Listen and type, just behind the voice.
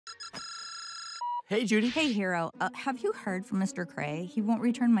Hey, Judy. Hey, Hiro. Have you heard from Mr. Cray? He won't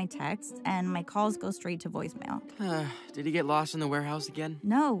return my texts, and my calls go straight to voicemail. Did he get lost in the warehouse again?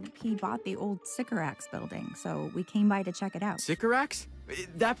 No, he bought the old Sycorax building, so we came by to check it out. Sycorax?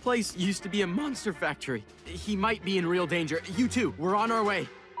 That place used to be a monster factory. He might be in real danger. You too. We're on our way.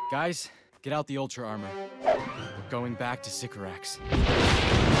 Guys, get out the Ultra Armor. We're going back to Sycorax.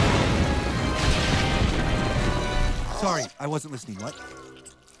 Sorry, I wasn't listening. What?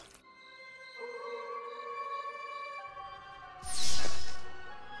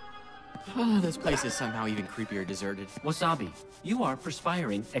 Oh, this place is somehow even creepier deserted. Wasabi, you are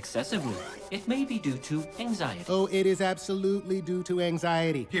perspiring excessively. It may be due to anxiety. Oh, it is absolutely due to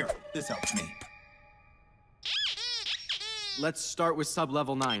anxiety. Here, this helps me. Let's start with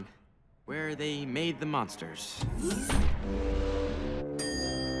sub-level 9, where they made the monsters.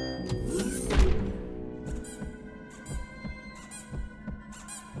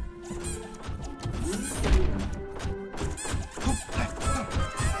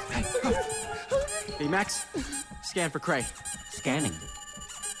 Baymax, scan for Cray. Scanning.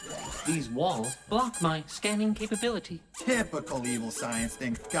 These walls block my scanning capability. Typical evil science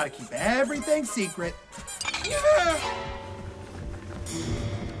thing. Gotta keep everything secret. Yeah!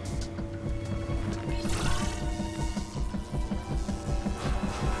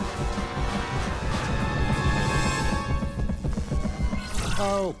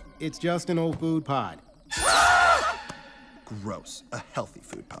 Oh, it's just an old food pod. Gross. A healthy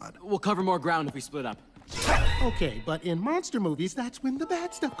food pod. We'll cover more ground if we split up. Okay, but in monster movies, that's when the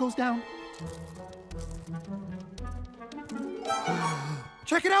bad stuff goes down.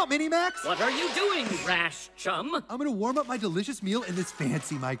 Check it out, Mini-Max! What are you doing, rash chum? I'm gonna warm up my delicious meal in this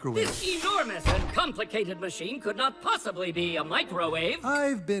fancy microwave. This enormous and complicated machine could not possibly be a microwave.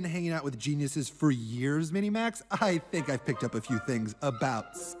 I've been hanging out with geniuses for years, Mini-Max. I think I've picked up a few things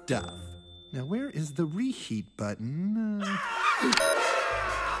about stuff. Now, where is the reheat button?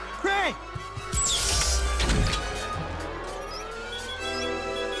 Cray!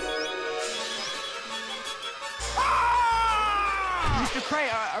 Mr. Cray,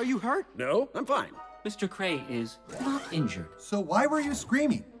 are you hurt? No, I'm fine. Mr. Cray is not injured. So why were you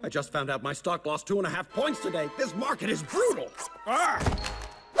screaming? I just found out my stock lost 2.5 points today. This market is brutal. Ah!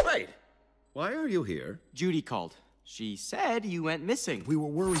 Wait, why are you here? Judy called. She said you went missing. We were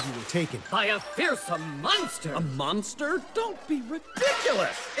worried you were taken. By a fearsome monster. A monster? Don't be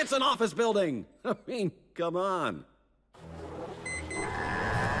ridiculous. It's an office building. I mean, come on.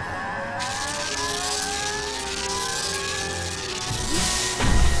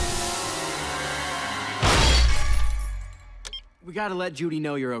 We gotta let Judy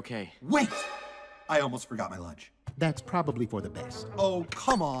know you're okay. Wait! I almost forgot my lunch. That's probably for the best. Oh,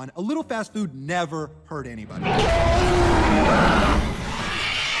 come on. A little fast food never hurt anybody.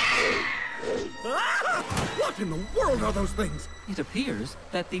 What in the world are those things? It appears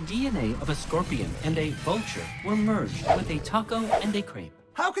that the DNA of a scorpion and a vulture were merged with a taco and a crepe.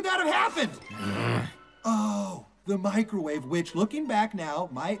 How could that have happened? Oh, the microwave, which looking back now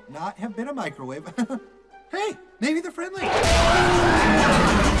might not have been a microwave. Hey, maybe they're friendly.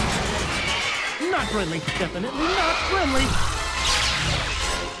 Not friendly. Definitely not friendly.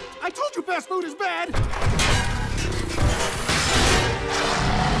 I told you fast food is bad.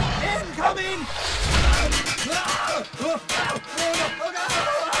 Incoming!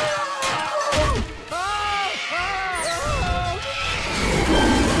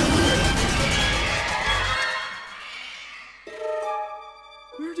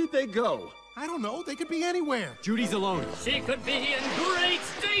 Where did they go? I don't know. They could be anywhere. Judy's alone. She could be in great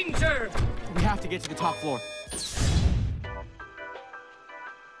danger. We have to get to the top floor.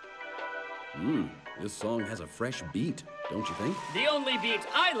 This song has a fresh beat, don't you think? The only beat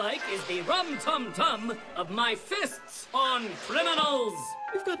I like is the rum-tum-tum of my fists on criminals.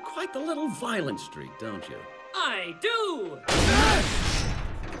 You've got quite the little violent streak, don't you? I do.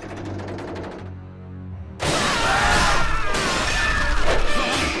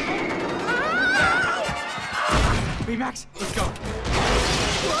 Baymax, let's go.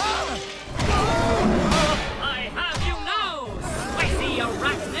 I have you now, spicy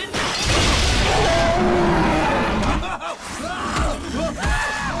arachnid.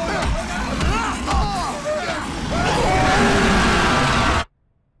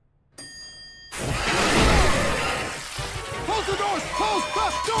 Close the doors! Close the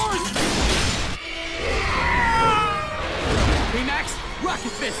doors! Baymax,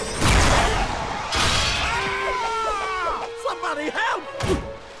 rocket fist. Somebody help!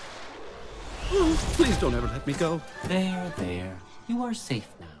 Please don't ever let me go. There. You are safe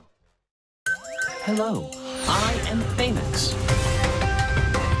now. Hello, I am Baymax.